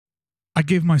I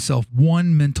gave myself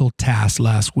one mental task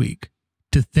last week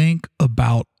to think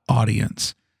about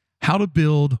audience, how to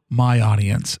build my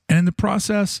audience, and in the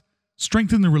process,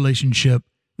 strengthen the relationship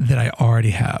that I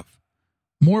already have.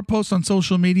 More posts on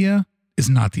social media is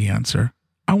not the answer.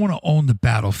 I want to own the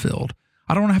battlefield.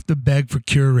 I don't have to beg for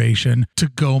curation to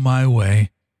go my way.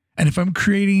 And if I'm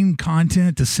creating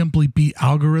content to simply beat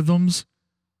algorithms,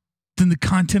 then the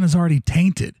content is already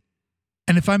tainted.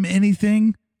 And if I'm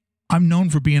anything, I'm known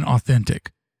for being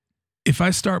authentic. If I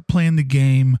start playing the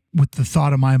game with the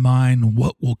thought of my mind,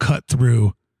 what will cut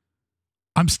through,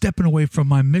 I'm stepping away from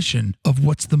my mission of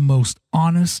what's the most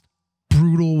honest,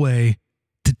 brutal way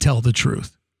to tell the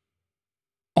truth.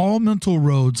 All mental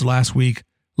roads last week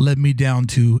led me down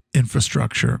to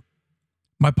infrastructure.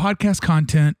 My podcast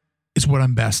content is what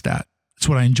I'm best at. It's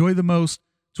what I enjoy the most.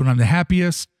 It's when I'm the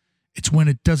happiest. It's when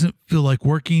it doesn't feel like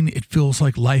working. It feels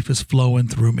like life is flowing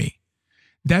through me.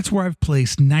 That's where I've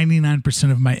placed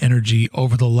 99% of my energy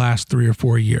over the last 3 or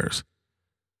 4 years.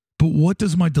 But what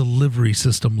does my delivery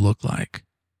system look like?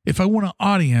 If I want an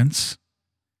audience,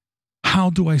 how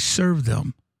do I serve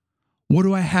them? What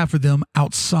do I have for them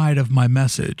outside of my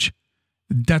message?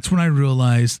 That's when I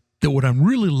realized that what I'm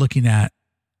really looking at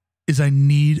is I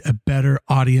need a better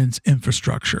audience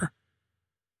infrastructure.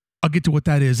 I'll get to what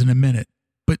that is in a minute.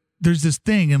 But there's this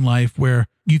thing in life where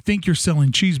you think you're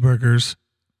selling cheeseburgers,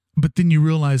 but then you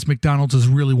realize McDonald's is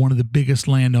really one of the biggest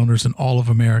landowners in all of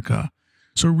America.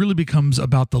 So it really becomes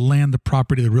about the land, the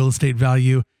property, the real estate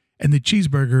value, and the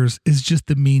cheeseburgers is just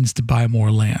the means to buy more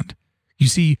land. You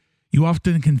see, you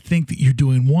often can think that you're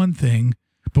doing one thing,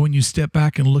 but when you step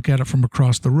back and look at it from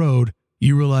across the road,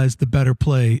 you realize the better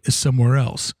play is somewhere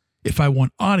else. If I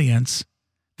want audience,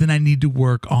 then I need to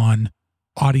work on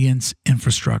audience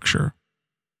infrastructure.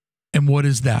 And what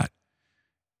is that?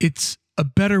 It's a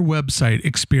better website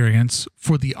experience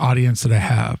for the audience that I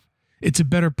have. It's a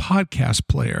better podcast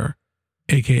player,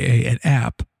 aka an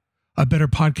app, a better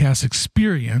podcast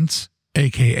experience,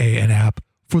 aka an app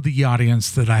for the audience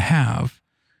that I have.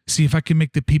 See, if I can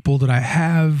make the people that I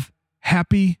have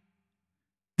happy,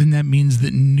 then that means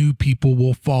that new people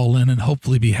will fall in and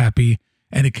hopefully be happy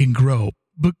and it can grow.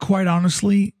 But quite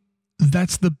honestly,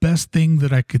 that's the best thing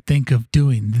that I could think of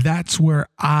doing. That's where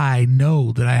I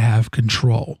know that I have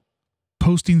control.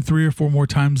 Posting 3 or 4 more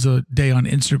times a day on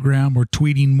Instagram or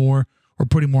tweeting more or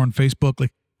putting more on Facebook,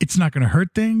 like it's not going to hurt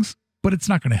things, but it's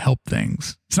not going to help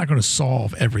things. It's not going to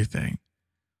solve everything.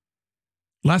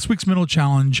 Last week's mental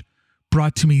challenge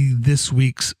brought to me this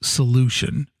week's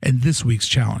solution and this week's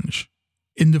challenge.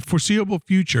 In the foreseeable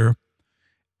future,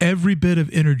 every bit of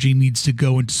energy needs to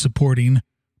go into supporting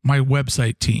my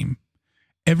website team.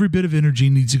 Every bit of energy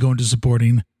needs to go into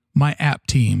supporting my app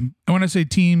team. And when I say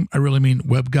team, I really mean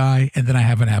web guy, and then I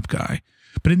have an app guy.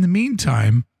 But in the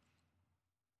meantime,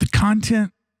 the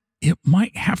content, it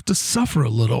might have to suffer a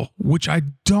little, which I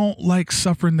don't like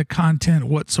suffering the content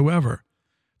whatsoever.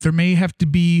 There may have to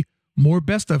be more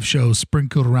best of shows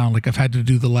sprinkled around like I've had to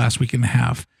do the last week and a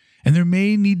half. And there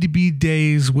may need to be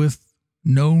days with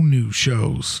no new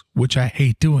shows, which I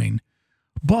hate doing.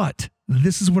 But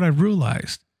this is what I've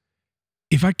realized.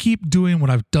 If I keep doing what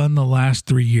I've done the last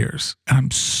 3 years, and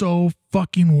I'm so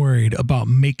fucking worried about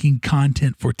making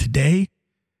content for today,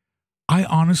 I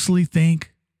honestly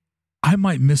think I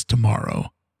might miss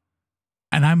tomorrow.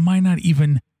 And I might not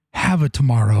even have a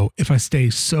tomorrow if I stay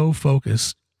so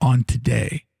focused on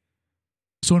today.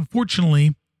 So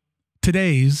unfortunately,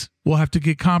 today's will have to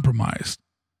get compromised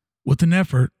with an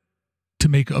effort to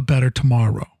make a better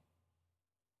tomorrow.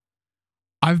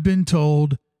 I've been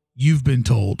told, you've been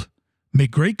told,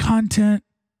 make great content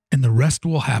and the rest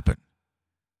will happen.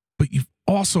 But you've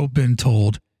also been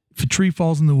told if a tree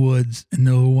falls in the woods and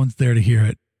no one's there to hear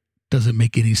it, doesn't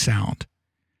make any sound.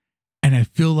 And I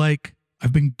feel like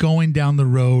I've been going down the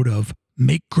road of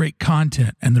make great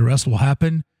content and the rest will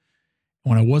happen.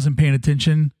 When I wasn't paying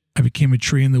attention, I became a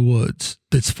tree in the woods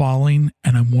that's falling,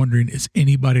 and I'm wondering, is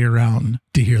anybody around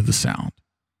to hear the sound?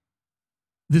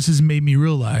 This has made me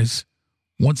realize,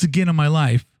 once again in my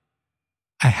life,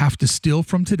 I have to steal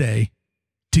from today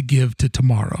to give to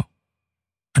tomorrow.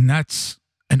 And that's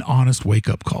an honest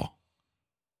wake-up call.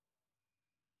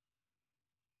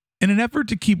 In an effort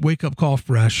to keep Wake Up Call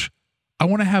fresh, I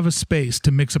want to have a space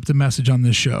to mix up the message on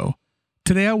this show.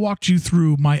 Today, I walked you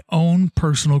through my own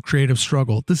personal creative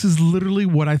struggle. This is literally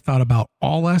what I thought about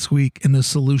all last week and the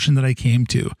solution that I came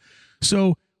to.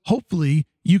 So hopefully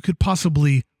you could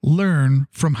possibly learn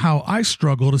from how I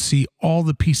struggle to see all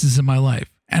the pieces in my life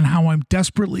and how I'm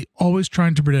desperately always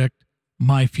trying to predict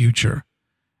my future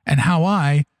and how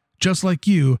I, just like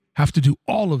you, have to do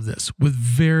all of this with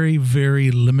very,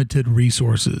 very limited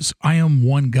resources. I am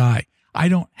one guy. I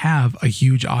don't have a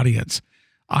huge audience.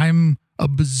 I'm a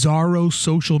bizarro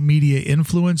social media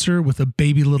influencer with a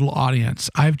baby little audience.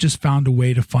 I've just found a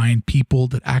way to find people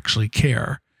that actually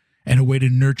care and a way to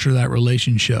nurture that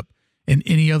relationship. In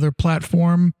any other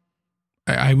platform,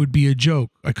 I would be a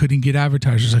joke. I couldn't get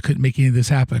advertisers. I couldn't make any of this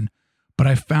happen. But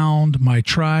I found my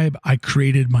tribe. I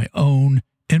created my own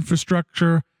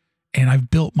infrastructure and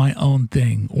I've built my own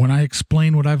thing. When I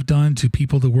explain what I've done to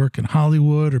people that work in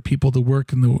Hollywood or people that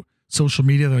work in the social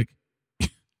media, they're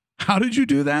like, how did you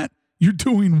do that? You're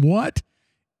doing what?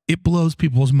 It blows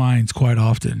people's minds quite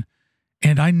often.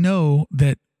 And I know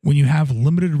that when you have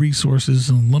limited resources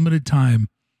and limited time,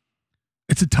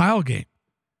 it's a tile game.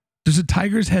 There's a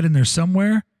tiger's head in there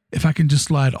somewhere if I can just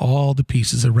slide all the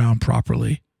pieces around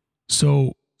properly.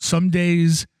 So some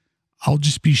days I'll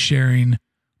just be sharing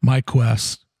my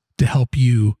quest to help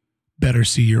you better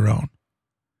see your own.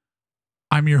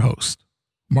 I'm your host,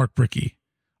 Mark Brickey.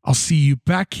 I'll see you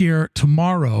back here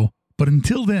tomorrow. But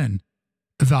until then,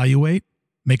 evaluate,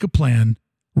 make a plan,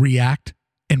 react,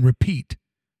 and repeat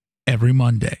every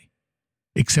Monday,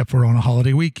 except for on a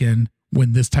holiday weekend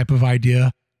when this type of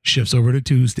idea shifts over to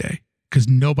Tuesday, because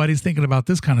nobody's thinking about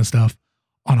this kind of stuff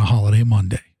on a holiday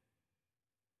Monday.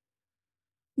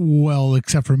 Well,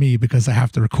 except for me, because I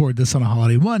have to record this on a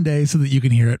holiday Monday so that you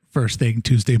can hear it first thing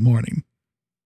Tuesday morning.